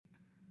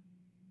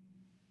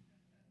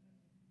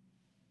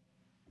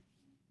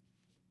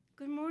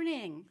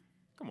morning.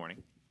 Good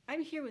morning.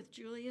 I'm here with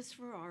Julius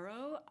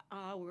Ferraro.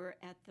 We're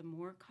at the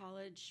Moore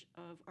College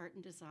of Art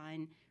and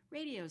Design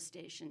radio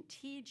station,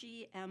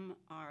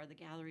 TGMR, the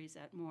galleries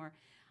at Moore.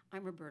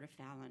 I'm Roberta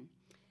Fallon.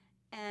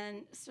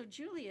 And so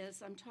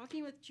Julius, I'm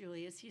talking with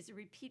Julius. He's a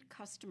repeat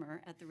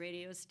customer at the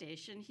radio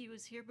station. He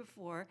was here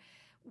before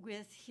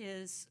with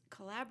his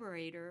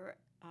collaborator,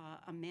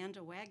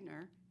 Amanda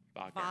Wagner.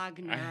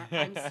 Wagner.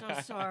 I'm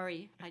so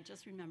sorry. I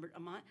just remembered.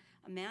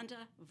 Amanda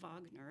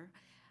Wagner.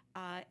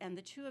 And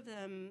the two of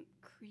them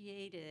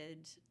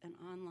created an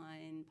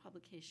online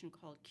publication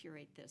called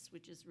Curate This,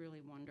 which is really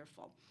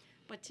wonderful.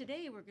 But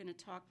today we're going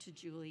to talk to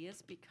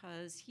Julius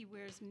because he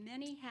wears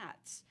many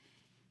hats.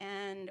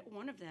 And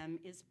one of them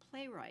is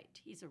playwright.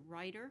 He's a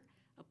writer,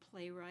 a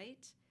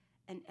playwright,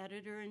 an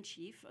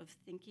editor-in-chief of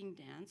Thinking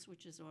Dance,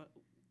 which is a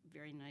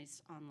very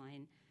nice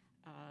online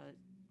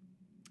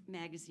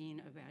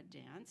magazine about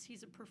dance.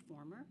 He's a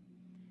performer.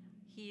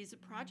 He's a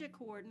project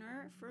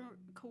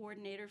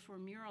coordinator for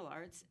mural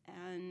arts.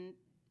 And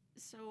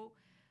so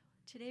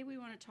today we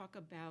want to talk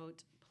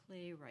about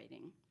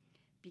playwriting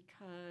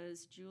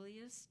because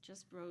Julius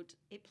just wrote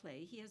a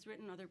play. He has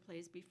written other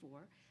plays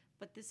before,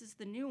 but this is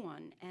the new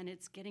one, and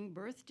it's getting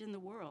birthed in the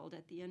world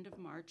at the end of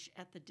March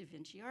at the Da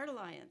Vinci Art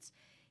Alliance.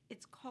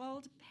 It's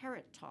called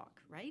Parrot Talk,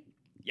 right?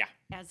 Yeah.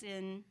 As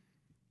in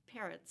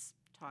parrots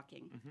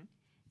talking. Mm-hmm.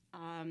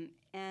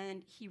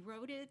 And he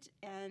wrote it,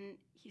 and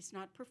he's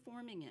not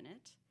performing in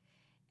it.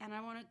 And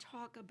I want to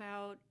talk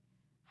about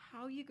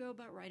how you go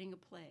about writing a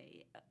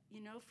play,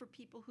 for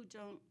people who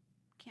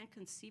can't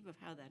conceive of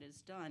how that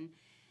is done,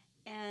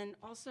 and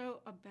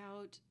also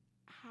about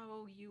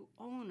how you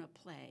own a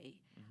play.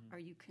 Mm-hmm. Are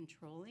you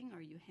controlling?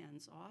 Are you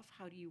hands-off?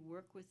 How do you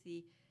work with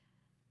the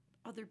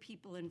other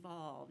people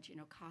involved,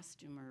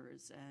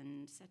 costumers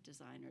and set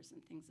designers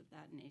and things of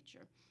that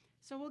nature?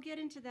 So we'll get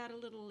into that a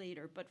little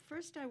later. But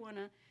first I want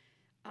to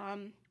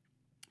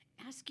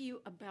ask you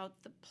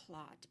about the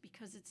plot,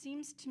 because it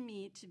seems to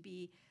me to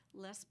be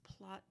less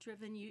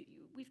plot-driven.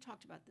 We've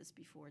talked about this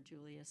before,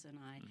 Julius and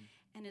I,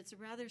 and it's a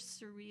rather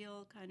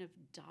surreal kind of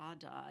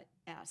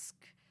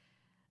Dada-esque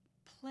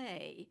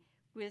play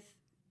with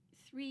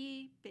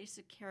three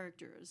basic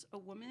characters: a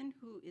woman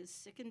who is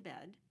sick in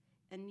bed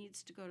and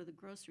needs to go to the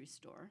grocery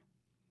store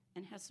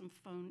and has some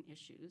phone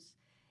issues,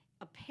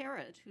 a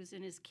parrot who's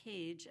in his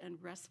cage and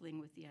wrestling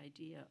with the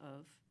idea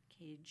of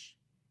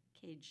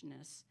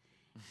cageness.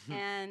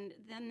 And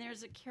then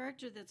there's a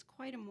character that's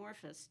quite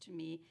amorphous to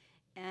me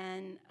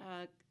and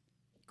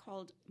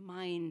called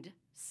Mind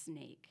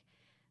Snake.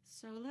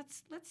 So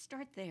let's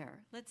start there.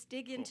 Let's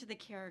dig into the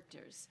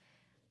characters.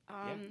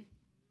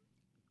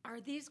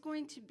 Are these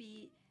going to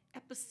be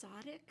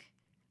episodic,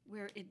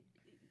 where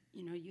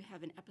you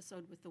have an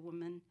episode with the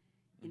woman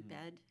in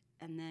bed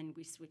and then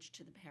we switch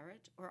to the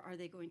parrot, or are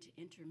they going to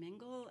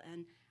intermingle,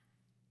 and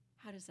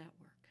how does that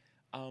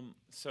work?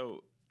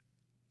 So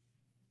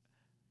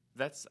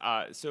that's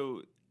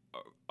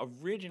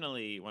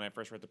originally when I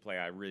first wrote the play,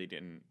 I really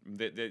didn't.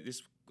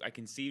 I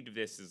conceived of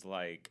this as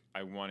like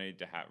I wanted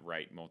to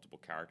write multiple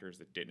characters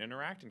that didn't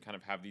interact and kind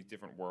of have these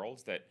different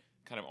worlds that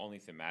kind of only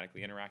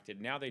thematically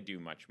interacted. Now they do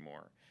much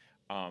more.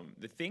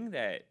 The thing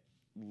that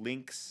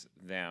links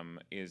them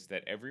is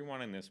that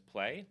everyone in this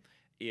play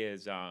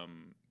is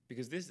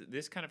because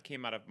this kind of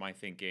came out of my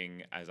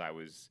thinking as I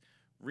was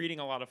reading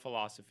a lot of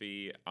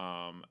philosophy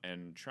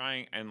and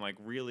trying and like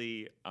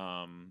really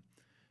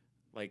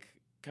like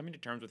coming to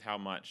terms with how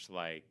much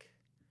like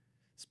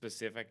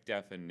specific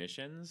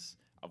definitions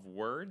of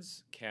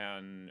words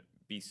can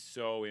be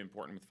so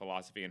important with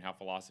philosophy, and how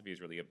philosophy is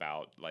really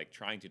about like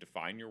trying to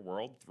define your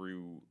world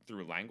through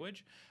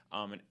language.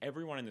 And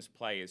everyone in this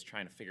play is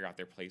trying to figure out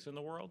their place in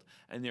the world,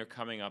 and they're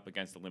coming up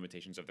against the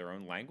limitations of their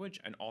own language,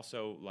 and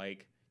also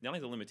like not only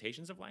the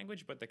limitations of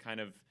language, but the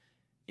kind of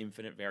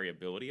infinite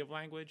variability of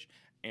language.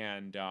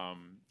 And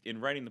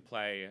in writing the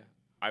play,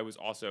 I was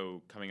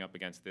also coming up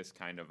against this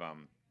kind of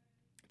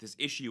this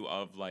issue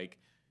of like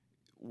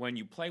when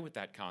you play with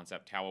that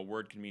concept, how a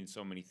word can mean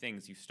so many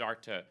things, you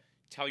start to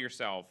tell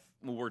yourself,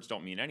 well, words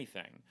don't mean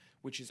anything,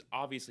 which is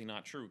obviously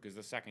not true, because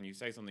the second you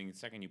say something, the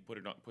second you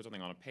put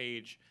something on a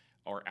page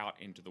or out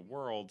into the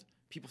world,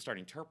 people start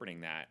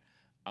interpreting that.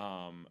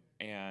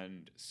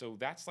 And so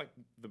that's like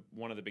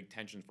one of the big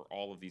tensions for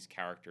all of these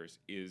characters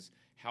is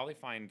how they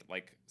find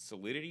like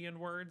solidity in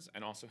words,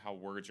 and also how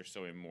words are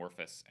so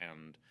amorphous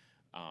and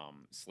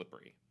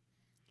slippery.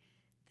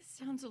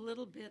 This sounds a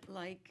little bit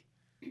like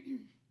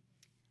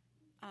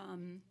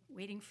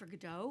Waiting for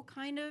Godot,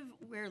 kind of,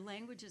 where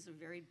language is a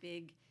very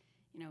big,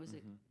 is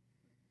it,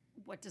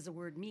 what does a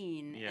word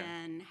mean,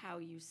 and how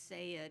you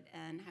say it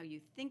and how you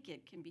think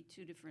it can be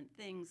two different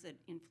things that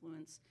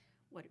influence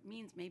what it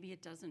means. Maybe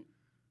it doesn't.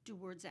 Do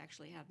words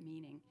actually have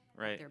meaning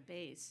at their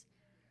base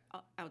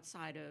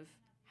outside of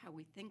how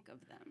we think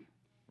of them?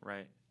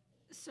 Right.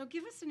 So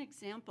give us an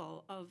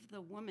example of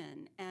the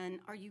woman, and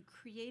are you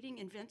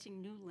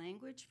inventing new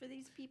language for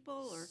these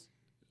people, or?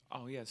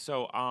 Oh yeah,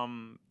 so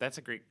that's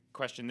a great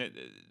question.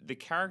 The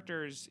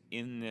characters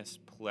in this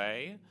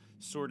play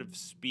sort of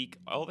speak.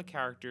 All the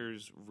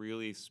characters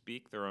really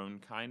speak their own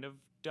kind of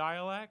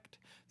dialect.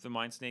 The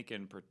Mind Snake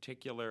in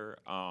particular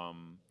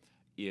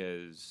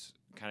is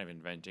kind of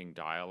inventing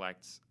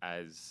dialects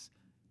as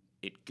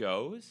it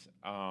goes,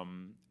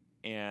 and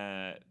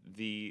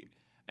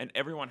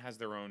everyone has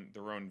their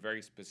own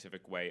very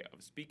specific way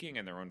of speaking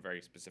and their own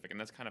very specific, and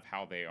that's kind of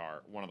how they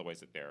are. One of the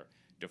ways that they're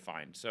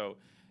defined. So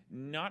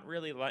not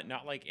really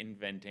not like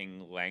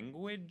inventing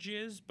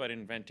languages, but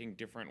inventing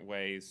different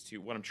ways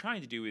to. What I'm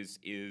trying to do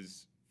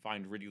is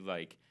find really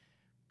like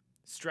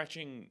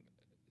stretching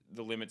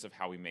the limits of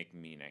how we make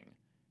meaning.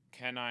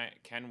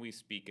 Can we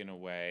speak in a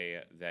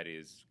way that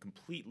is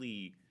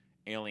completely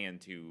alien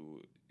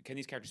to? Can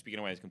these characters speak in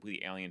a way that's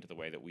completely alien to the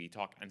way that we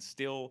talk and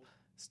still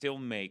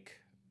make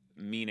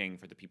meaning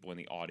for the people in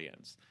the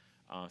audience?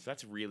 So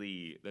that's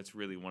really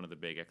one of the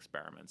big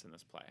experiments in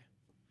this play.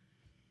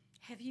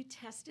 Have you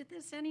tested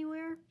this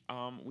anywhere?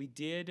 We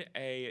did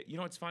a. You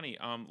know, it's funny.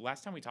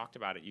 Last time we talked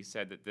about it, you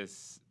said that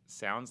this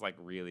sounds like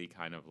really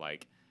kind of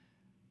like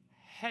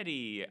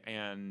heady,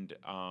 and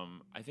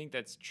I think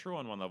that's true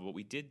on one level. But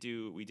we did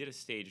a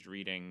staged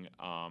reading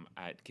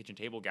at Kitchen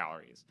Table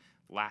Galleries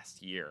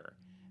last year,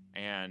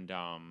 and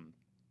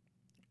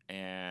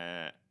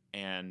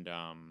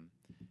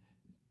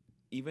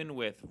even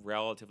with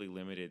relatively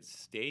limited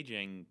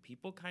staging,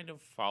 people kind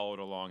of followed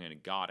along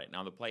and got it.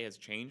 Now the play has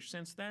changed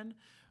since then.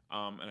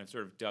 And I've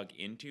sort of dug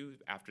into,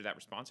 after that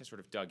response, I sort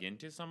of dug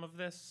into some of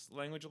this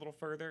language a little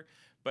further.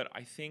 But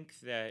I think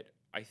that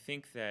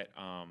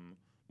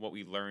what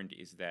we learned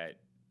is that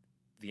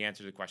the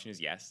answer to the question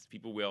is yes.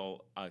 People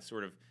will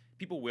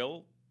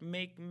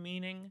make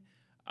meaning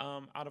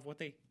out of what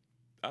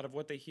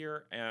they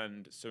hear.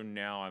 And so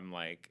now I'm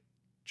like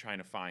trying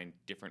to find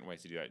different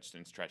ways to do that, just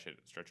and stretch it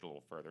a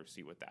little further,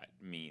 see what that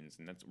means.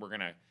 And we're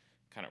gonna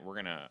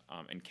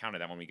encounter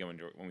that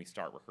when we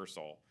start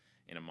rehearsal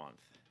in a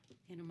month.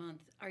 In a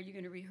month. Are you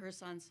going to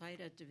rehearse on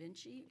site at Da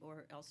Vinci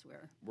or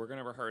elsewhere? We're going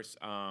to rehearse.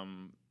 Da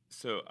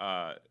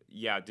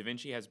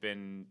Vinci has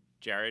been,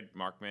 Jared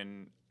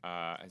Markman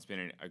has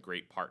been a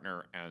great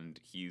partner, and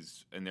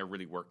they're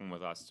really working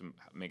with us to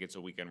make it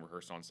so we can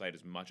rehearse on site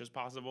as much as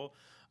possible,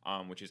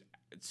 which is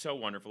so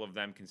wonderful of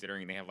them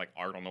considering they have like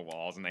art on the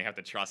walls and they have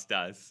to trust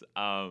us.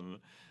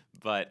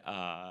 But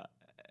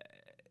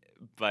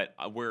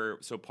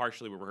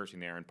partially we're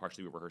rehearsing there, and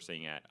partially we're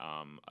rehearsing at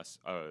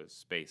a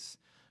space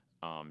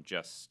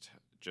just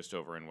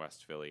over in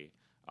West Philly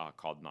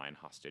called 9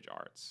 Hostage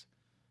Arts.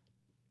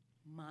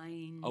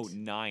 Mind. Oh,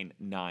 nine.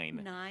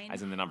 9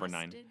 as in the number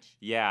hostage?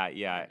 9.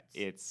 Yeah. Arts.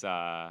 It's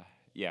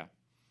yeah.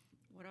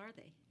 What are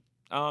they?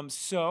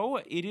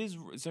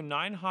 So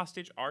 9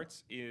 Hostage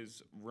Arts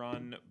is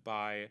run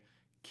by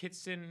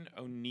Kitson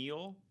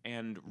O'Neill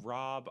and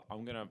Rob.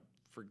 I'm gonna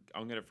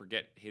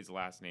forget his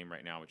last name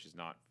right now, which is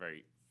not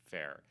very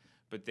fair.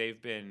 But they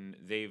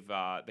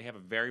have a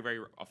very, very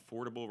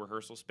affordable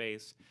rehearsal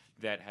space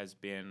that's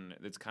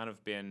kind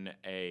of been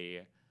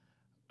an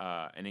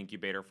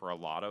incubator for a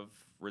lot of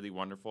really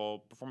wonderful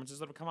performances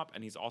that have come up.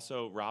 And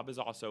Rob is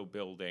also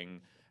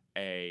building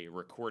a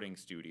recording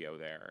studio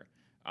there.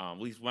 At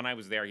least when I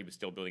was there, he was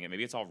still building it.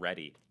 Maybe it's all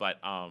ready, but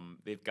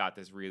they've got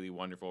this really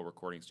wonderful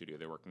recording studio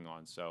they're working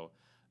on. So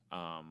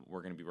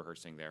we're going to be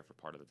rehearsing there for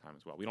part of the time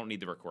as well. We don't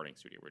need the recording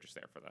studio. We're just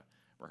there for the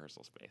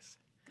rehearsal space.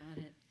 Got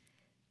it.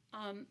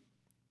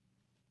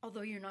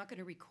 Although you're not going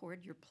to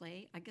record your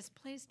play, I guess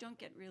plays don't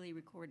get really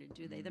recorded,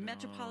 do they? The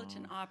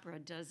Metropolitan Opera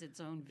does its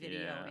own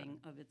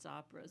videoing of its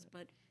operas,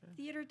 but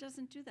theater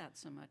doesn't do that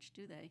so much,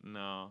 do they?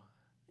 No,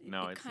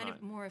 it's kind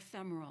of more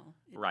ephemeral.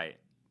 Right.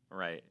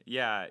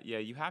 Yeah.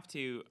 You have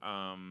to.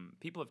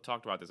 People have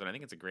talked about this, and I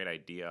think it's a great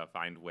idea.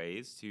 Find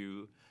ways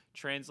to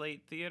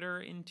translate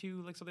theater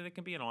into like something that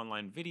can be an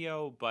online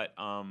video, but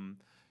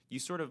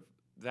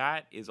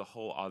that is a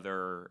whole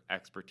other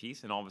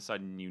expertise, and all of a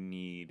sudden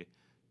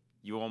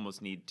you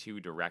almost need 2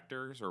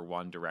 directors or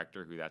 1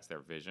 director who that's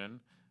their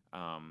vision.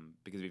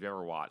 Because if you've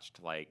ever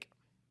watched like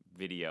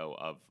video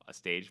of a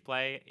stage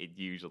play, it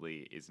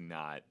usually is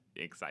not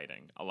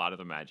exciting. A lot of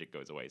the magic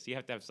goes away. So you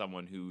have to have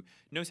someone who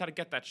knows how to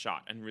get that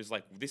shot and is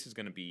like, this is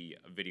going to be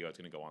a video. It's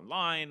going to go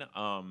online.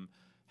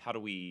 How do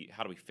we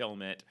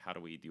film it? How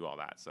do we do all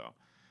that? So.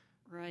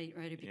 Right.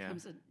 It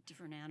becomes a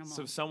different animal.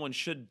 So someone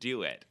should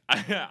do it.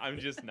 I'm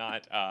just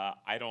not.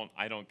 I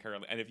don't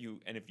currently. And if you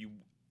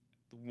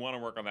want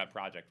to work on that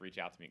project, reach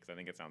out to me because I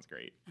think it sounds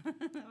great.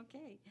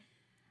 Okay.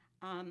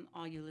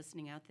 All you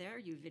listening out there,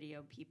 you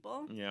video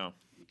people. Yeah.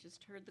 You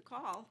just heard the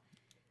call.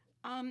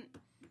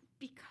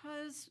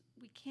 Because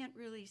we can't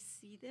really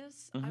see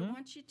this, I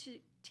want you to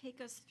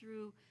take us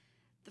through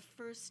the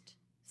first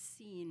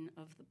scene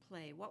of the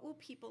play. What will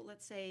people,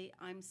 let's say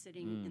I'm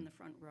sitting in the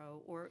front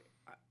row, or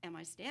am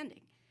I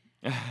standing?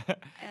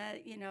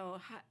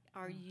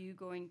 Are you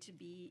going to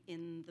be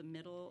in the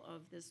middle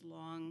of this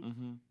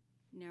long,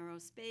 narrow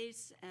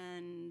space,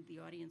 and the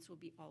audience will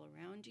be all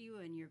around you,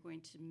 and you're going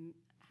to...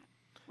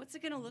 What's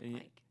it going to look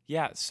like?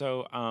 Yeah,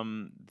 so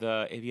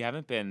the if you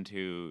haven't been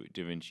to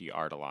Da Vinci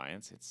Art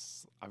Alliance,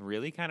 it's a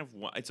really kind of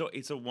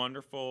it's a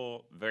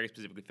wonderful, very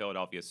specifically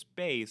Philadelphia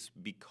space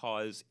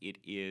because it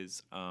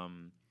is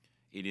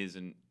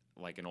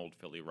like an old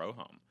Philly row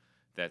home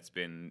that's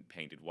been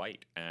painted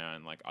white,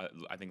 and like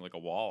I think like a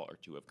wall or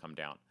two have come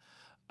down.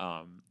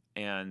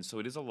 And so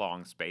it is a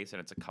long space,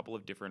 and it's a couple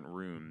of different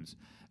rooms.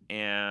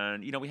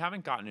 And we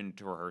haven't gotten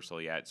into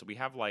rehearsal yet, so we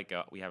have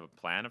a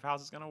plan of how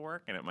this is going to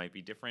work, and it might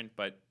be different,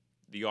 but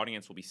the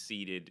audience will be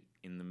seated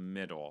in the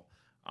middle,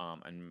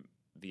 and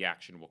the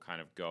action will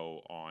kind of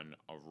go on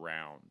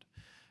around.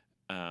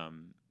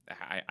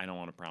 I don't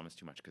want to promise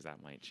too much because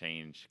that might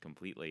change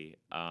completely.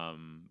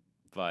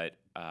 But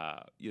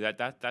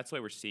that's the way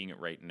we're seeing it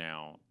right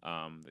now.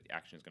 The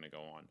action is going to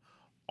go on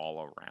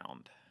all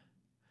around.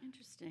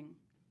 Interesting.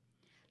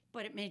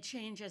 But it may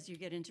change as you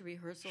get into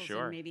rehearsals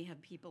Sure. and maybe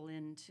have people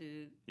in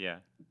to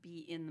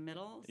be in the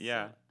middle.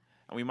 Yeah. So.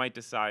 And we might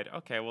decide,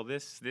 okay, well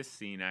this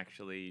scene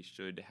actually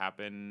should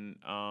happen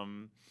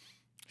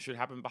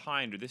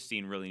behind, or this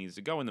scene really needs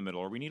to go in the middle,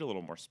 or we need a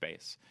little more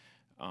space.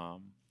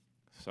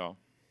 So.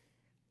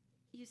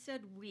 You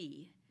said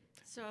we.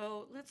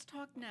 So let's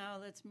talk now.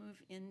 Let's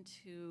move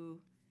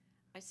into.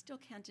 I still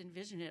can't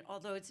envision it,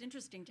 although it's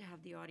interesting to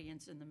have the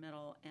audience in the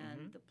middle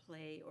and the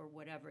play or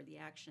whatever, the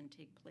action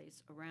take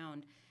place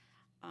around.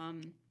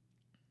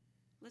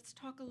 Let's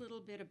talk a little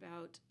bit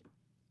about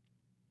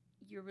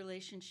your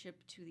relationship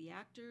to the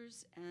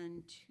actors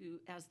and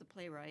as the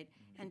playwright,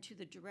 and to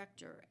the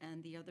director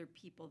and the other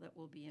people that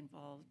will be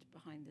involved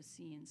behind the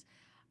scenes.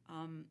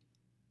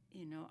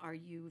 Are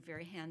you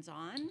very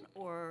hands-on,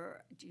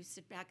 or do you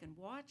sit back and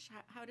watch?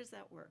 How does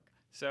that work?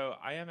 So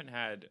I haven't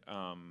had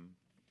a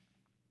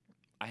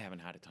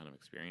ton of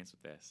experience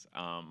with this.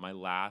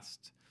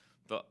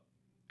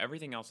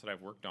 Everything else that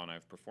I've worked on,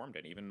 I've performed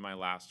in. Even the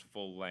last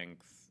full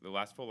length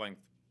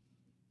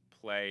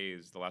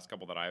plays, the last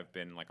couple that I've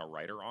been like a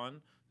writer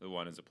on. The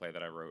one is a play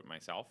that I wrote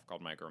myself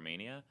called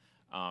Micromania,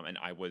 and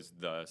I was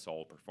the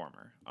sole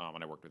performer.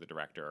 And I worked with the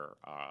director.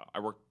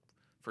 I worked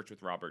first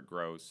with Robert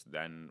Gross,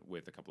 then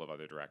with a couple of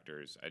other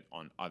directors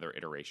on other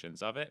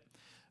iterations of it.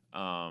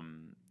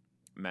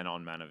 Men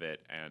on Men of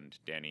It and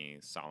Danny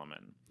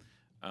Solomon.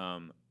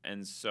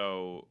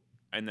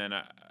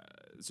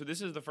 So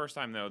this is the first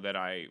time though that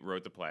I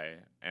wrote the play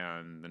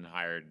and then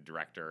hired a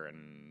director,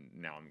 and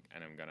now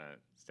I'm gonna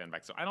stand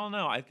back. So I don't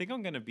know. I think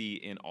I'm gonna be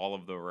in all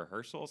of the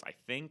rehearsals. I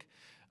think,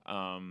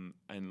 and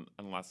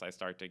unless I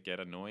start to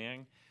get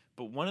annoying.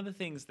 But one of the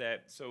things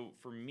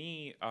for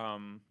me,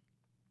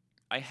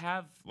 I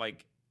have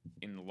like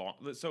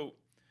so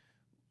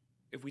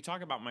if we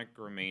talk about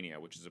Micromania,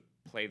 which is a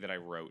play that I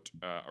wrote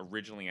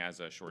originally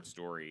as a short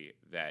story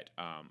that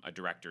a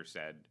director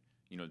said,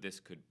 this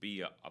could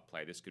be a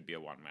play, this could be a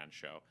one-man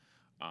show.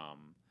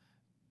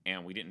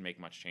 And we didn't make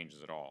much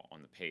changes at all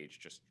on the page,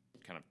 just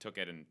kind of took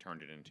it and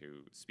turned it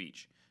into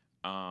speech.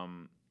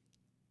 The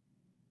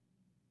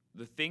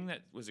thing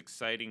that was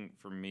exciting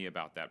for me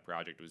about that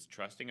project was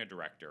trusting a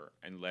director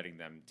and letting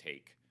them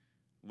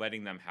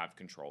have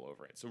control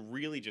over it. So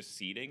really just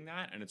seeding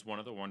that, and it's one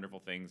of the wonderful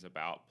things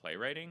about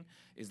playwriting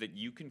is that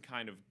you can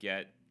kind of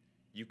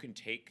you can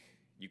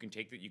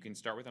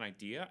start with an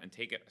idea and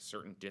take it a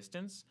certain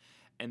distance,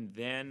 and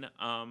then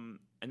hand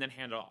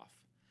it off.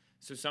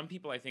 So some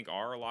people I think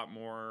are a lot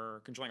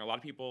more controlling. A lot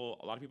of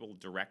people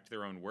direct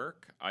their own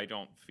work. I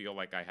don't feel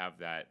like I have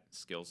that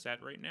skill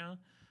set right now,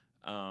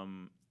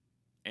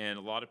 and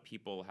a lot of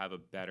people have a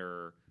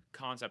better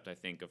concept, I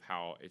think, of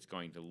how it's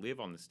going to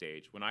live on the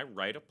stage. When I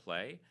write a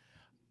play,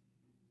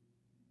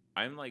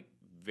 I'm like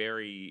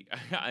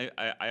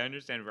I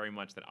understand very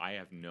much that I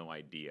have no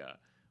idea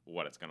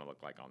what it's going to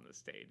look like on the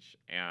stage,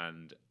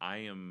 and I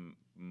am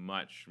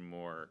much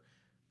more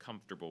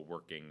comfortable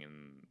working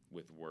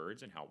with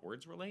words and how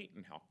words relate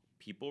and how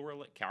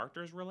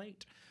characters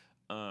relate.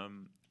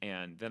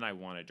 And then I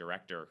want a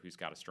director who's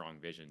got a strong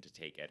vision to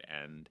take it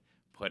and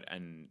put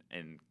and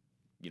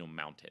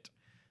mount it.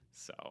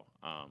 So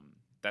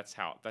that's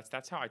how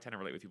I tend to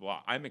relate with people.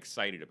 I'm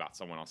excited about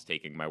someone else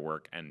taking my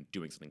work and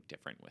doing something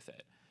different with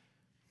it.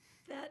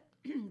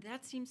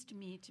 That seems to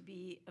me to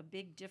be a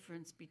big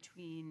difference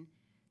between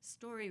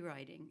story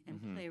writing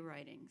and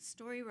playwriting.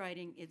 Story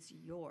writing, it's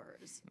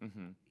yours.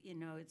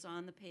 It's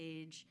on the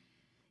page.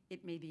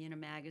 It may be in a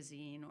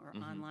magazine or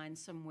online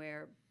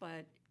somewhere,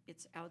 but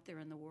it's out there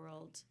in the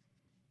world,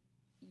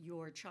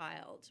 your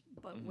child.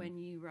 But when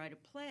you write a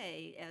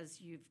play, as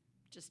you've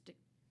just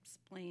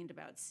explained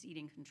about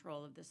ceding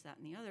control of this, that,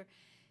 and the other,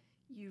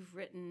 you've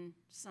written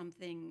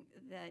something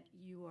that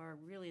you are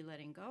really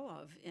letting go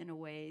of in a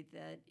way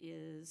that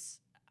is,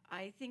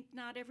 I think,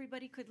 not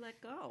everybody could let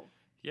go.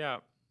 Yeah.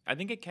 I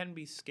think it can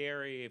be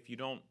scary if you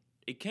don't.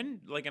 It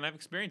can, and I've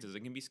experienced this. It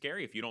can be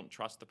scary if you don't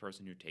trust the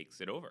person who takes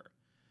it over,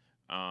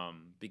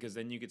 because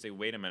then you could say,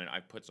 "Wait a minute,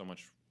 I've put so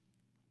much.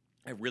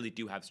 I really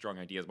do have strong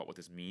ideas about what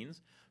this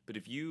means." But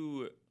if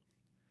you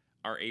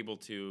are able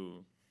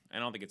to, I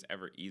don't think it's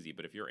ever easy,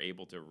 but if you're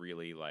able to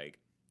really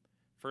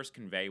first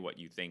convey what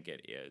you think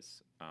it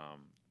is,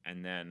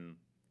 and then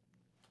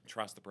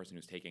trust the person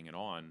who's taking it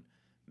on,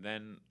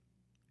 then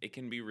it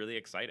can be really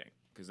exciting,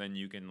 because then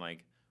you can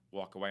like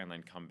walk away and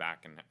then come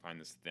back and find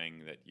this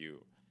thing that you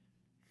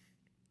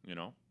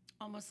know,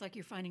 Almost like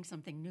you're finding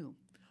something new.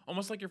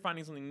 almost like you're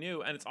finding something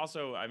new. And it's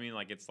also, I mean,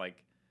 like, it's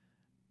like,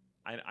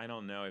 I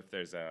don't know if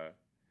there's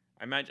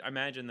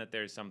imagine that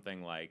there's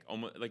something like,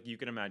 almost like, you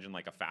can imagine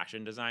like a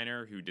fashion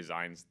designer who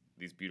designs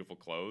these beautiful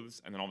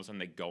clothes, and then all of a sudden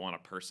they go on a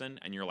person,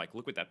 and you're like,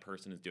 look what that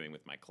person is doing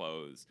with my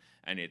clothes,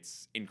 and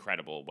it's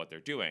incredible what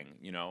they're doing,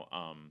 you know,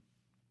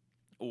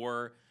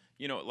 or,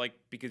 you know, like,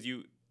 because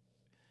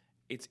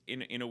it's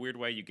in a weird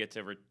way, you get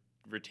to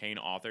retain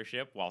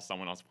authorship while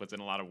someone else puts in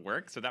a lot of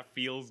work. So that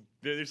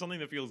there's something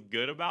that feels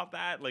good about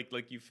that. Like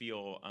you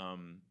feel,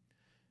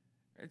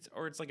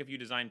 it's like if you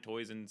design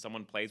toys and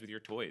someone plays with your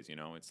toys, you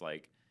know, it's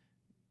like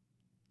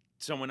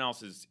someone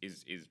else is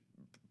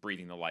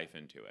breathing the life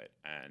into it,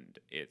 and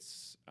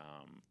it's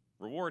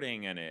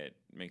rewarding, and it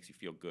makes you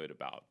feel good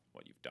about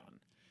what you've done.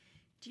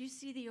 Do you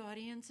see the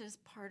audience as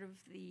part of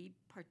the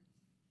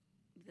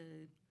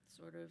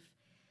sort of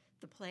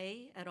the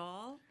play at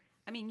all?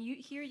 I mean,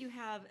 you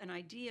have an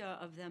idea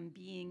of them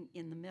being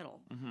in the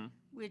middle,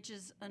 which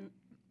is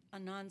a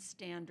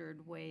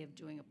non-standard way of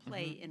doing a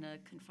play in a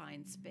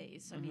confined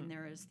space. I mean,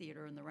 there is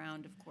theater in the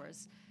round, of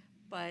course,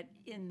 but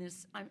in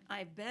this,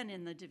 I've been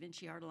in the Da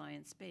Vinci Art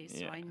Alliance space,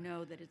 so I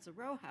know that it's a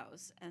row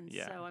house, and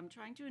so I'm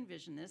trying to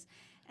envision this,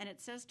 and it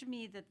says to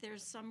me that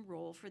there's some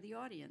role for the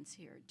audience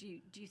here. Do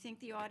you think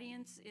the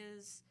audience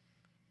is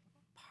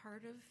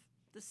part of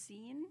the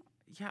scene?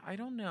 Yeah, I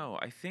don't know.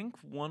 I think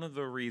one of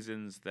the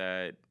reasons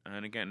that,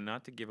 and again,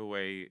 not to give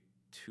away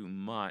too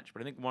much,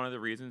 but I think one of the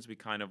reasons we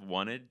kind of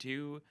wanted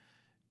to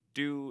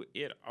do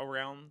it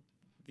around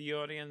the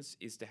audience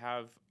is to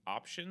have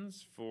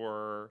options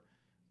for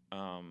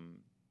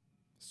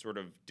sort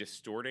of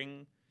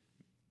distorting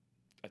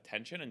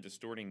attention and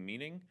distorting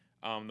meaning.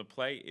 The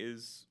play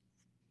is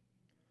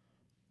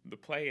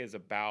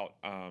about,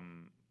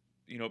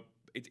 you know,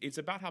 it's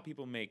about how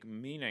people make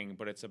meaning,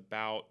 but it's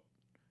about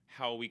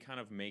how we kind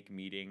of make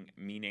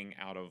meaning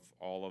out of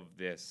all of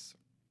this.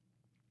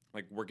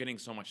 Like, we're getting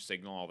so much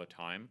signal all the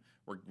time.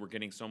 We're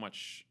getting so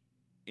much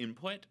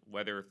input,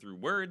 whether through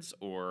words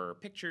or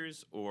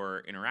pictures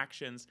or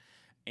interactions,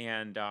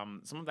 and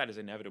some of that is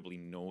inevitably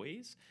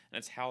noise.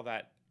 And that's how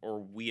that,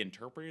 or we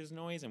interpret it as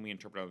noise, and we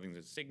interpret other things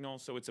as signal.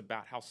 So it's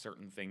about how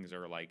certain things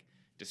are like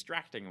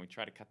distracting, and we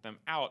try to cut them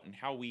out, and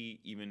how we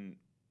even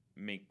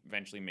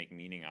eventually make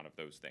meaning out of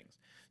those things.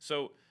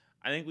 So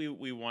I think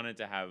we wanted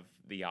to have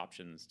the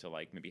options to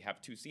like maybe have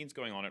two scenes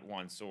going on at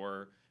once,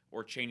 or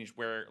change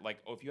where, like,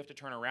 oh, if you have to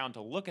turn around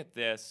to look at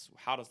this,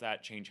 how does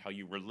that change how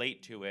you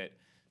relate to it?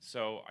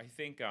 So I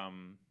think, I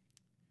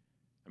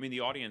mean,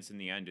 the audience in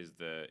the end is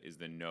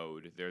the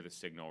node. They're the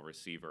signal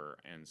receiver,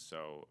 and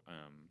so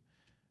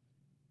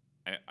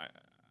I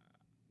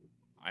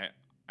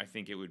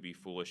think it would be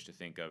foolish to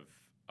think of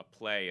a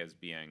play as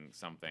being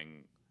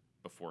something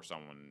before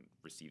someone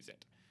receives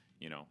it,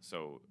 you know.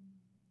 So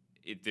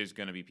there's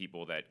going to be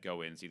people that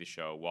go in, see the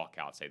show, walk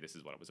out, say this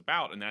is what it was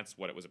about, and that's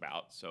what it was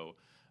about. So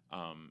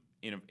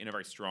in a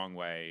very strong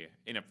way,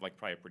 in a like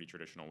probably a pretty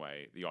traditional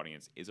way, the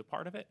audience is a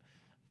part of it.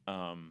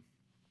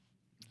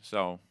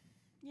 So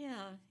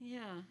yeah,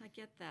 I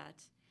get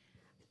that.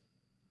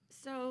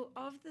 So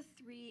of the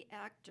three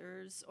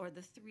actors, or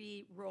the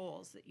three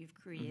roles that you've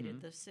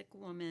created, the sick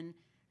woman,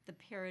 the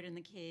parrot in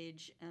the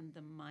cage, and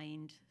the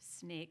mind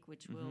snake,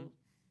 which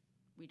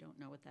we don't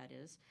know what that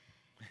is.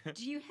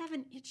 Do you have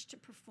an itch to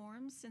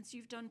perform, since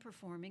you've done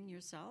performing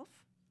yourself?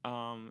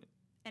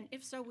 And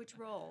if so, which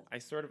role? I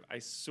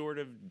sort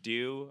of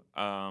do,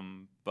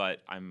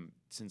 but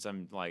since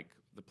I'm like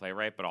the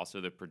playwright, but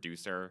also the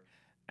producer,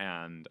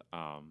 and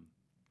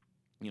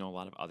you know, a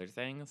lot of other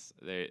things.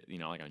 You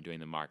know, like I'm doing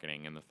the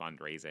marketing and the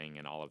fundraising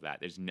and all of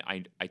that.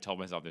 I told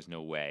myself there's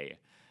no way.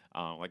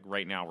 Like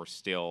right now, we're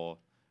still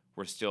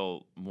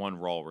one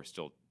role. We're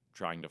still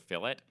trying to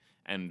fill it,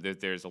 and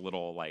there's a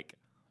little like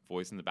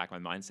voice in the back of my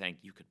mind saying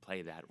you could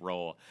play that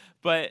role,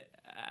 but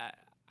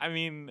I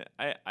mean,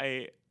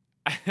 I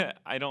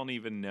don't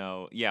even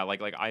know. Yeah,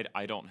 like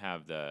I don't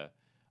have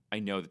I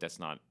know that that's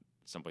not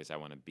someplace I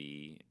want to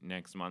be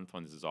next month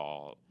when this is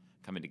all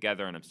coming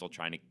together, and I'm still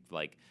trying to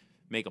like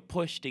make a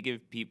push to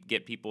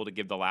get people to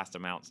give the last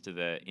amounts to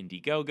the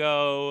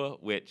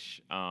Indiegogo,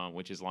 which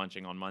is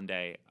launching on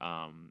Monday,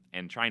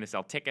 and trying to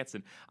sell tickets.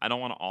 And I don't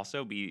want to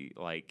also be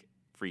like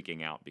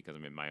freaking out because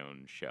I'm in my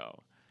own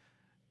show.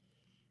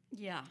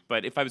 Yeah.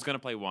 But if I was going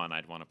to play one,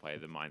 I'd want to play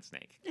the Mind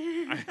Snake.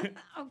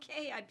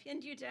 Okay, I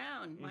pinned you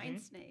down.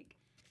 Mind Snake.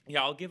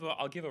 Yeah, I'll give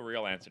a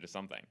real answer to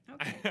something.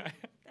 Okay,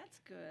 that's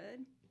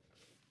good.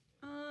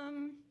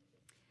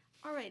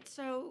 All right,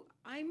 so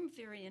I'm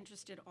very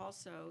interested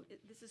also.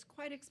 This is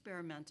quite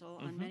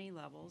experimental on many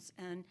levels,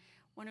 and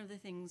one of the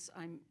things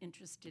I'm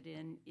interested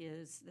in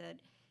is that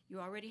you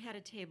already had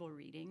a table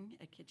reading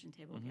at Kitchen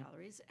Table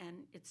Galleries,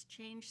 and it's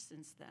changed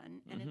since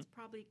then, and it's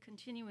probably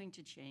continuing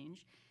to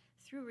change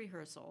through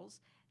rehearsals.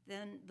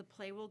 Then the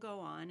play will go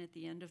on at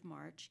the end of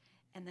March,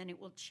 and then it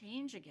will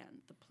change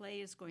again. The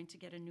play is going to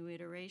get a new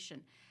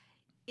iteration.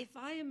 If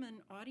I am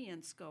an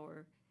audience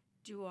goer,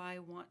 do I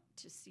want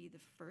to see the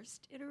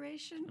first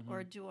iteration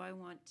or do I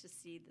want to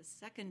see the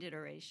second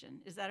iteration?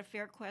 Is that a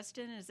fair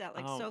question? Is that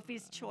like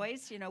Sophie's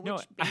Choice? You know, no.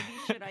 which baby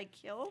should I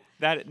kill?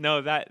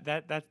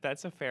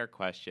 That's a fair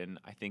question.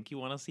 I think you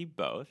want to see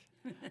both.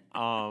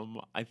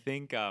 I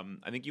think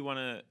you want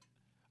to.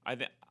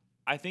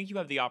 I think you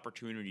have the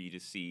opportunity to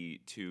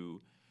see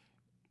two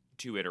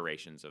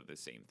iterations of the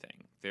same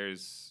thing.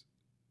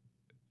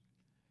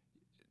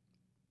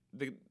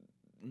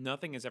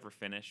 Nothing is ever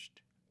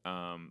finished.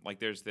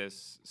 Like there's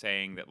this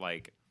saying that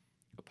like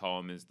a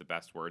poem is the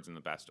best words in the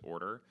best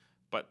order,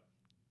 but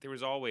there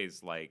was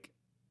always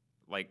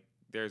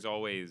there's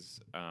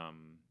always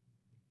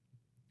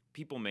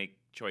people make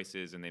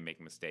choices and they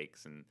make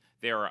mistakes, and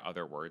there are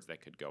other words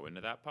that could go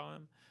into that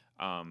poem.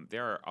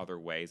 There are other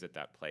ways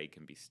that play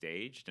can be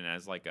staged, and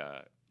as like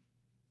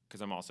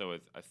because I'm also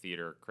a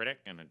theater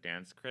critic and a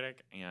dance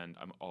critic, and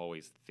I'm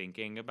always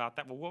thinking about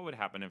that. Well, what would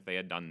happen if they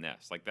had done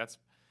this? Like that's,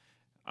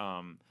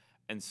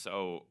 and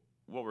so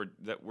what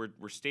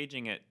we're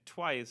staging it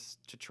twice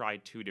to try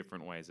two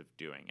different ways of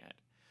doing it.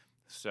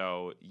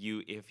 So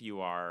if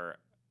you are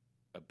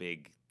a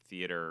big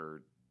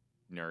theater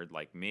nerd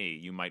like me,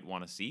 you might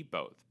want to see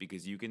both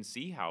because you can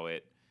see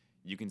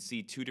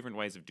two different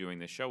ways of doing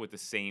the show with the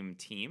same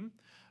team.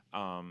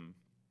 But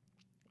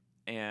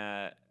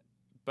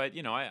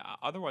you know,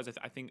 otherwise,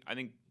 I think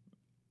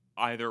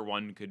either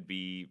one could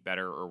be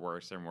better or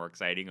worse or more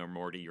exciting or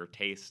more to your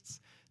tastes.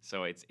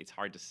 So it's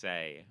hard to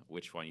say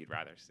which one you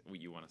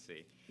want to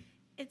see.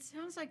 It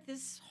sounds like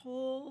this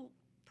whole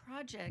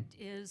project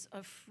is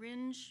a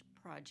fringe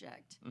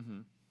project. Mm-hmm.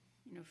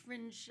 You know,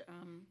 fringe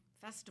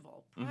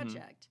festival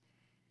project.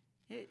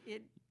 Mm-hmm.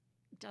 It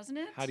doesn't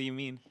it? How do you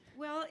mean?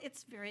 Well,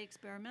 it's very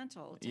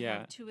experimental to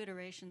have two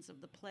iterations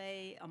of the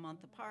play a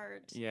month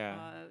apart.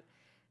 Yeah.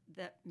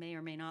 That may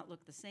or may not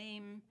look the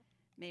same,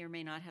 may or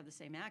may not have the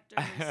same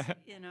actors.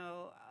 You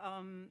know.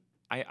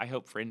 I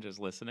hope Fringe is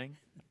listening,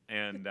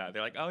 and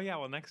they're like, oh yeah,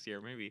 well next year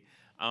maybe.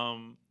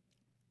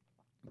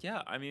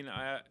 Yeah, I mean,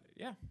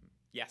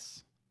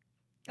 yes.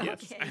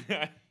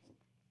 Okay.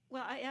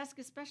 Well, I ask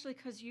especially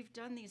because you've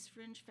done these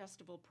Fringe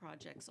Festival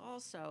projects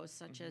also,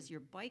 such as your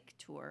bike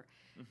tour,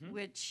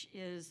 which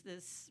is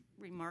this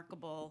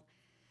remarkable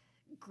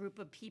group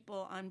of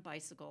people on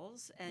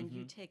bicycles, and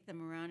you take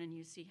them around and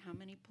you see how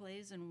many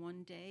plays in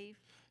one day?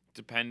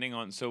 Depending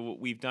on, so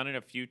we've done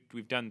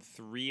done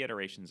 3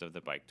 iterations of the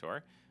bike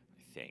tour.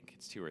 I think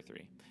it's 2 or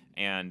 3.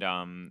 And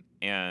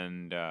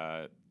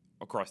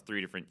across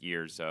 3 different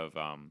years of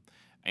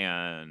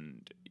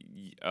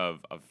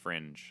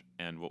Fringe,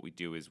 and what we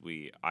do is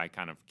I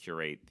kind of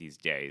curate these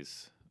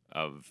days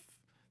of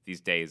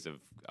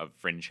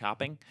Fringe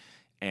hopping,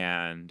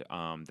 and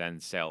then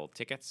sell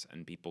tickets,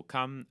 and people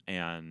come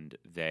and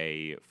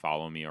they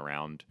follow me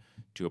around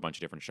to a bunch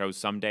of different shows.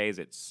 Some of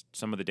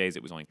the days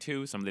it was only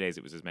 2, some of the days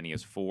it was as many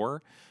as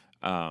 4.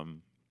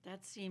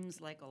 That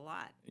seems like a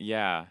lot.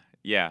 Yeah.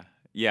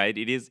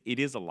 It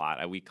is a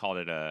lot. We called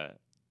it a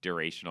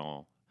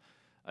durational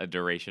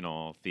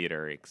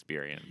theater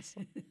experience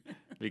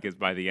because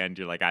by the end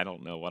you're like, I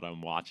don't know what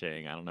I'm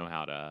watching. I don't know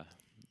how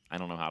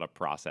to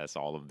process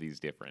all of these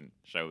different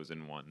shows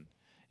in one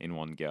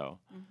go.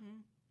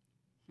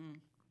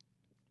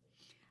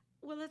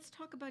 Well, let's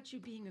talk about you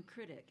being a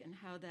critic and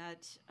how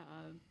that.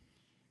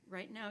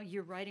 Right now,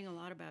 you're writing a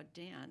lot about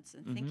dance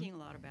and thinking a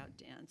lot about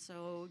dance.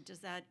 So, does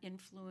that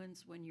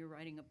influence when you're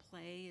writing a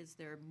play? Is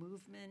there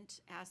movement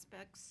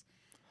aspects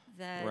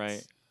that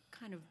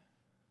kind of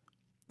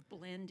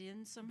blend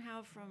in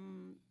somehow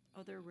from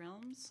other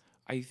realms?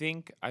 I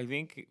think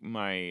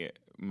my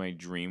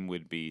dream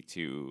would be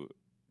to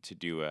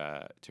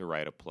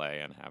write a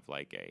play and have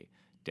like a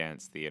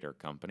dance theater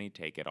company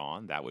take it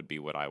on. That would be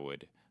what I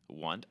would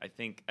want. I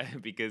think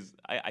because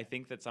I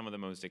think that some of the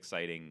most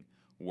exciting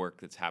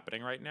work that's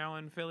happening right now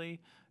in Philly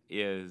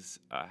is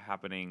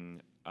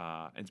happening.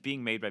 It's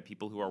being made by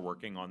people who are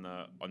working on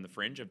the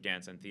fringe of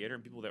dance and theater,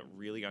 and people that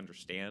really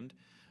understand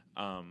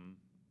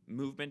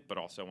movement, but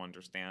also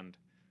understand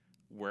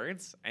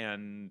words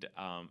and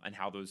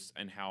how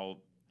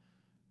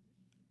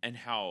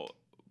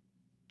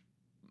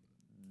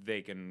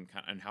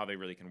they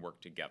really can work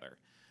together.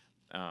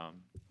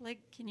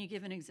 Like, can you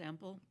give an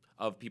example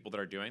of people that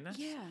are doing this?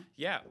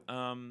 Yeah.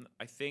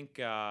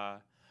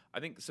 I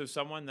think so.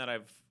 Someone that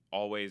I've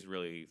always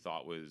really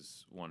thought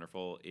was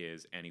wonderful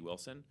is Annie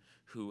Wilson,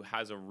 who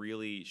has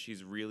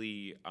she's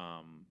really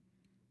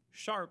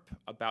sharp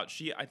about.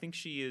 I think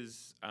she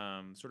is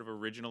sort of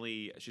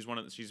originally. She's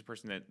a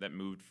person that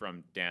moved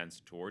from dance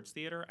towards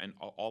theater, and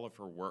all of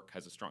her work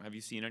has a strong. Have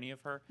you seen any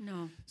of her?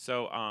 No.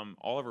 So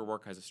all of her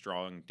work has a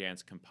strong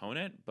dance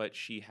component, but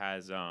she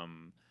has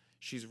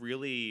she's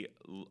really,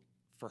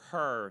 for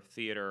her,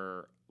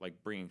 theater,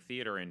 like bringing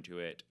theater into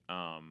it,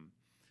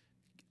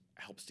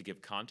 helps to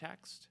give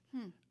context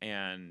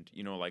and,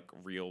 like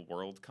real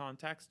world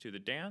context to the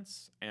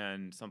dance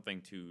and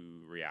something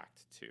to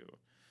react to.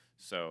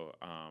 So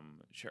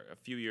a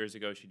few years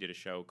ago, she did a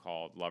show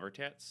called Lover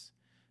Tits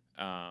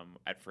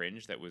at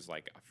Fringe that was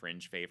like a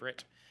Fringe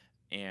favorite.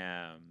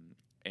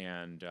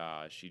 and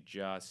she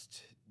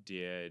just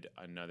did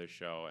another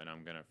show, and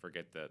I'm gonna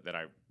forget that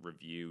I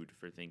reviewed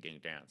for Thinking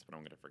Dance, but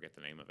I'm gonna forget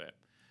the name of it.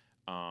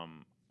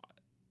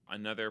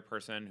 Another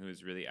person who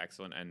is really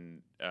excellent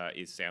and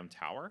is Sam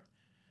Tower.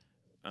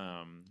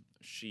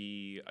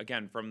 She,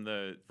 again, from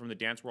the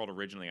dance world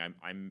originally.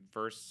 I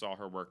first saw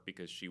her work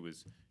because she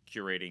was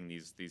curating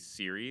these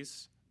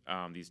series,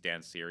 these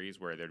dance series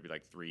where there'd be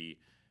like 3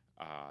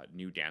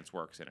 new dance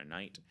works in a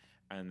night,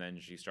 and then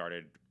she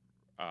started.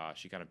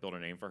 She kind of built a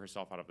name for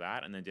herself out of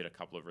that, and then did a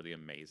couple of really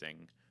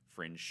amazing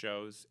fringe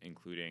shows,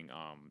 including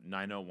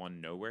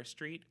 901 Nowhere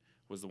Street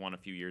was the one a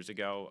few years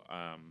ago,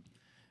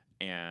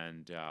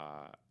 and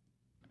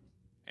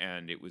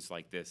it was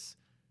like this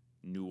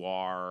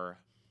noir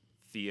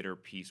theater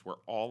piece where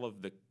all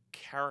of the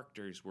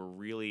characters were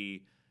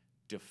really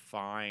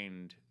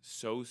defined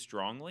so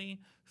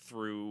strongly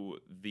through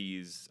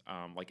these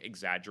like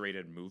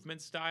exaggerated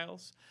movement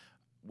styles,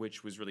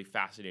 which was really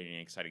fascinating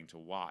and exciting to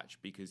watch,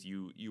 because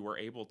you were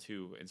able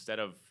to, instead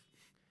of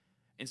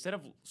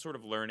sort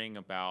of learning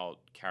about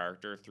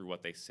character through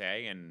what they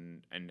say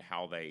and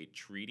how they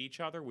treat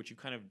each other, which you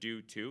kind of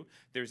do too.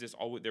 There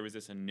was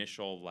this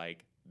initial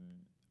like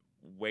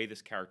way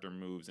this character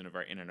moves in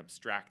an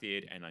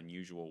abstracted and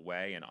unusual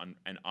way and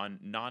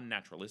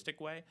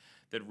non-naturalistic way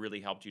that really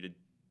helped you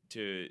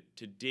to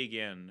dig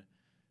in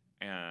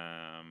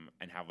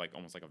and have like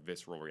almost like a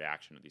visceral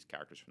reaction to these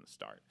characters from the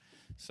start.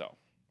 So,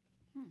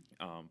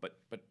 but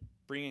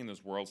bringing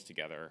those worlds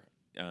together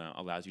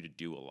allows you to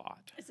do a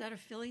lot. Is that a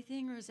Philly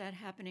thing, or is that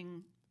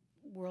happening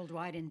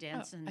worldwide in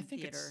dance and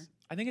theater?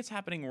 I think it's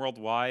happening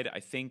worldwide. I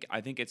think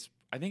it's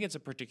a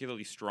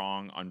particularly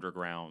strong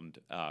underground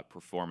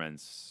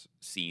performance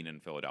scene in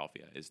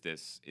Philadelphia. Is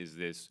this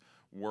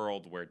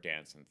world where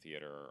dance and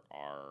theater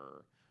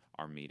are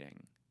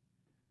meeting?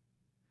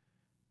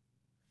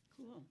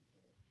 Cool.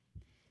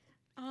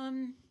 All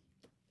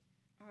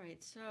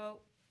right, so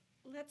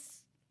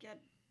let's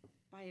get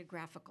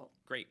biographical.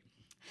 Great.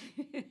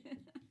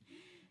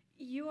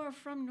 You are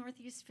from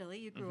Northeast Philly.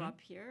 You grew up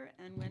here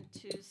and went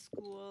to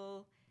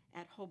school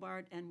at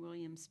Hobart and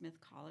William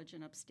Smith College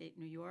in upstate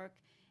New York,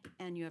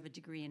 and you have a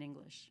degree in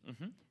English.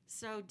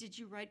 So did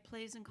you write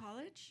plays in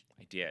college?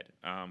 I did.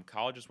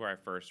 College is where I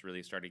first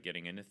really started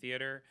getting into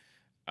theater,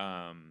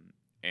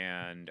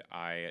 and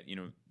I,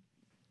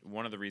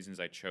 one of the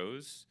reasons I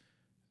chose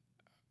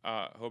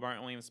Hobart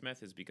and William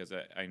Smith is because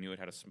I knew it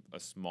had a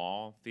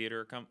small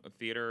theater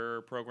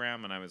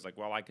program, and I was like,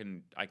 well, I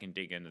can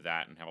dig into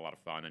that and have a lot of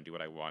fun and do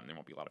what I want, and there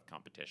won't be a lot of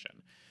competition.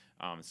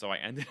 So I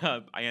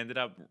ended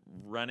up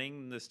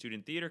running the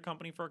student theater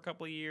company for a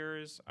couple of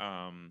years.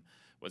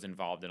 Was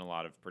involved in a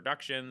lot of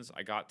productions.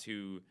 I got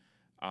to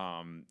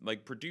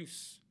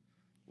produce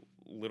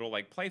little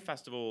like play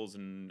festivals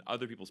and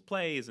other people's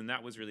plays, and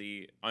that was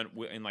really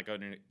in like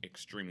an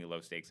extremely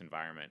low stakes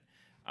environment.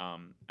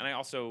 And I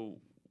also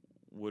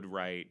wrote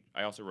a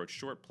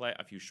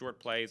few short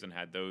plays and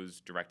had those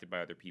directed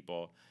by other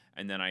people,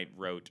 and then I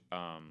wrote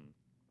a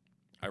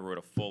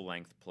full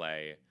length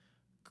play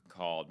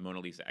called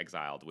Mona Lisa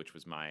Exiled, which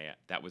was my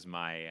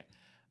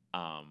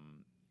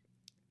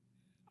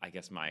I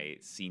guess my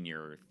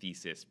senior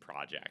thesis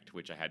project,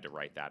 which I had to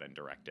write that and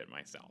direct it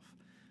myself.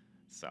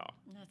 So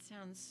that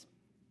sounds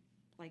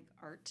like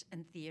art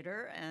and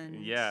theater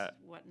and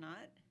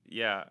whatnot.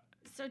 Yeah.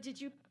 So did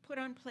you put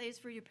on plays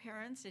for your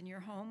parents in your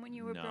home when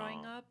you were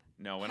growing up?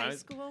 No, when high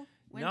school?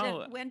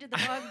 When did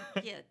the bug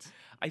hit?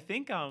 I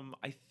think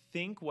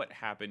what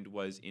happened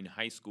was in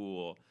high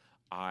school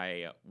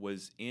I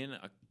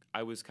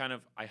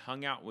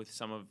hung out with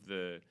some of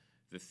the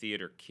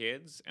theater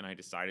kids, and I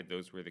decided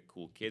those were the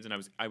cool kids, and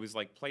I was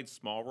like played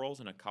small roles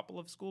in a couple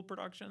of school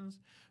productions,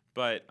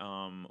 but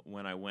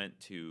when I went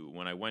to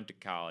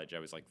college, I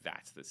was like,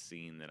 that's the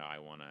scene that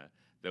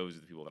those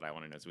are the people that I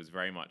want to know. So it was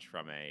very much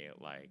from a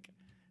like,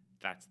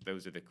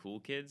 those are the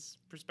cool kids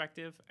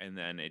perspective, and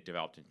then it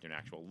developed into an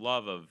actual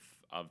love of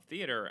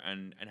theater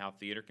and how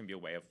theater can be a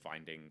way of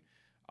finding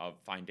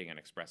and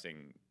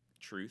expressing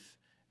truth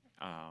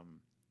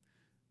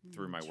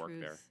through my work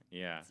there.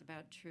 Yeah, it's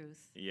about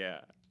truth.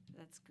 Yeah,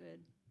 that's good.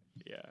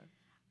 Yeah.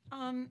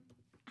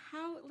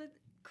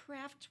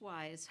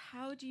 Craft-wise,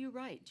 how do you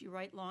write? Do you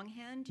write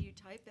longhand? Do you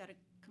type at a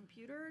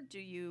computer? Do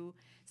you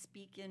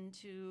speak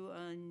into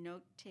a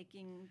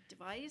note-taking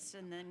device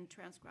and then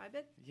transcribe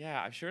it?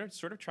 Yeah, I've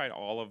sort of tried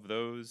all of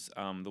those.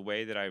 The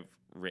way that I've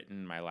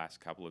written my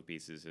last couple of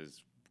pieces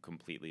has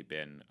completely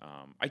been...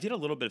 I did a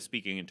little bit of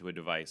speaking into a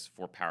device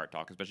for Parrot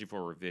Talk, especially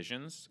for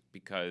revisions,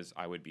 because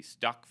I would be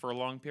stuck for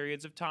long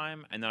periods of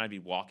time, and then I'd be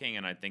walking,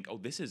 and I'd think,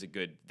 oh,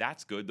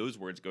 that's good, those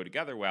words go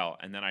together well,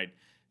 and then I'd,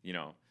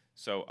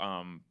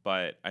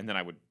 and then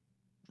I would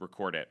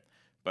record it.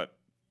 But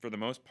for the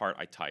most part,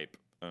 I type.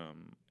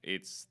 I'm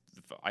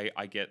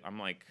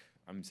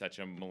such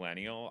a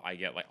millennial.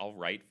 I'll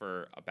write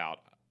for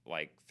about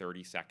like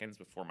 30 seconds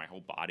before my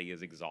whole body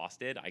is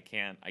exhausted. I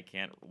can't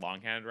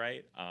longhand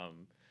write,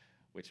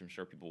 which I'm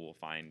sure people will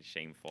find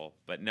shameful.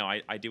 But no,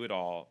 I do it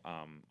all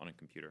on a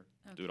computer.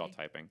 Okay. Do it all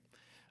typing.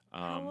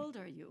 How old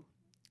are you?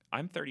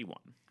 I'm 31.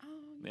 Oh,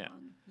 Yeah.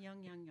 young.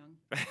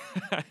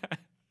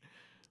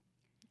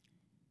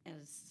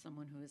 As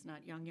someone who is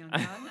not young,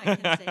 I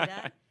can say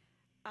that.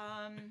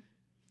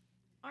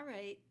 All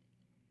right.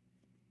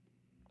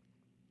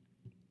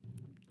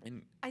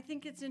 And I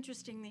think it's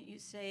interesting that you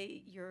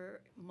say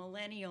your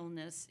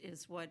millennialness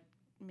is what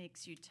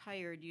makes you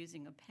tired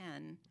using a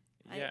pen.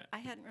 yeah. I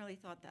hadn't really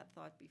thought that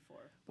thought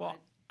before. Well, but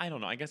I don't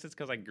know. I guess it's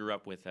because I grew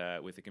up with a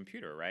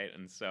computer, right?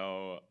 And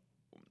so,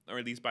 or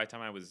at least by the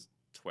time I was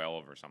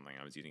 12 or something,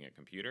 I was using a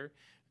computer,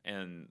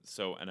 and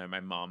so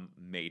my mom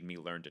made me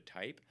learn to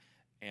type,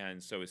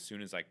 and so as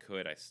soon as I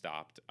could, I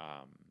stopped.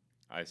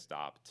 I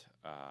stopped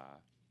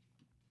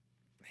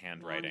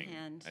handwriting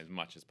Longhand. as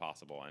much as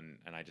possible, and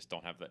I just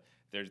don't have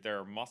there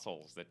are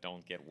muscles that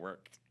don't get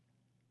worked.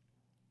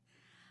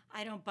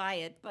 I don't buy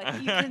it,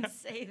 but you can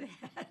say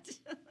that.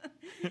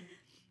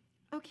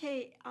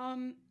 Okay.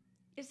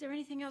 Is there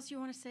anything else you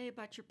want to say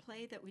about your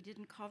play that we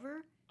didn't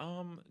cover?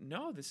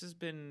 No, this has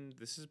been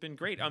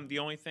great. The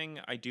only thing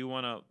I do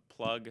want to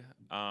plug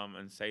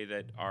and say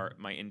that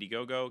my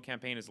Indiegogo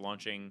campaign is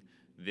launching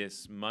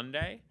this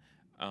Monday,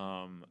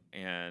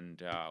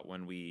 and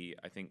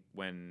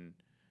when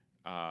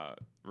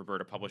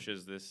Roberta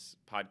publishes this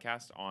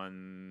podcast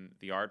on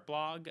the art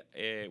blog,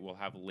 it will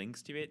have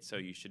links to it, so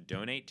you should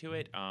donate to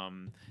it.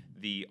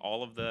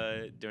 All of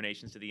the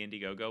donations to the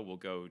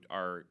Indiegogo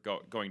are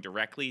going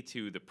directly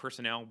to the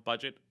personnel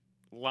budget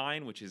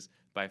line, which is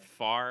by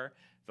far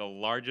the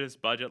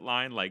largest budget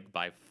line. We're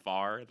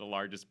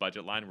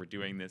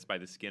doing this by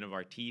the skin of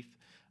our teeth,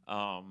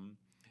 and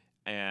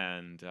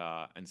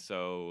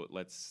so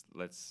let's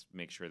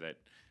make sure that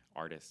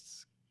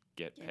artists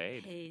get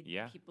paid.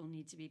 Yeah. People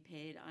need to be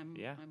paid. I'm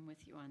Yeah. I'm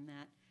with you on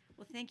that.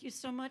 Well, thank you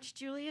so much,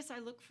 Julius. I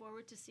look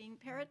forward to seeing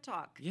Parrot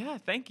Talk. Yeah,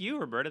 thank you,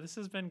 Roberta. This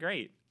has been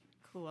great.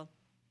 Cool.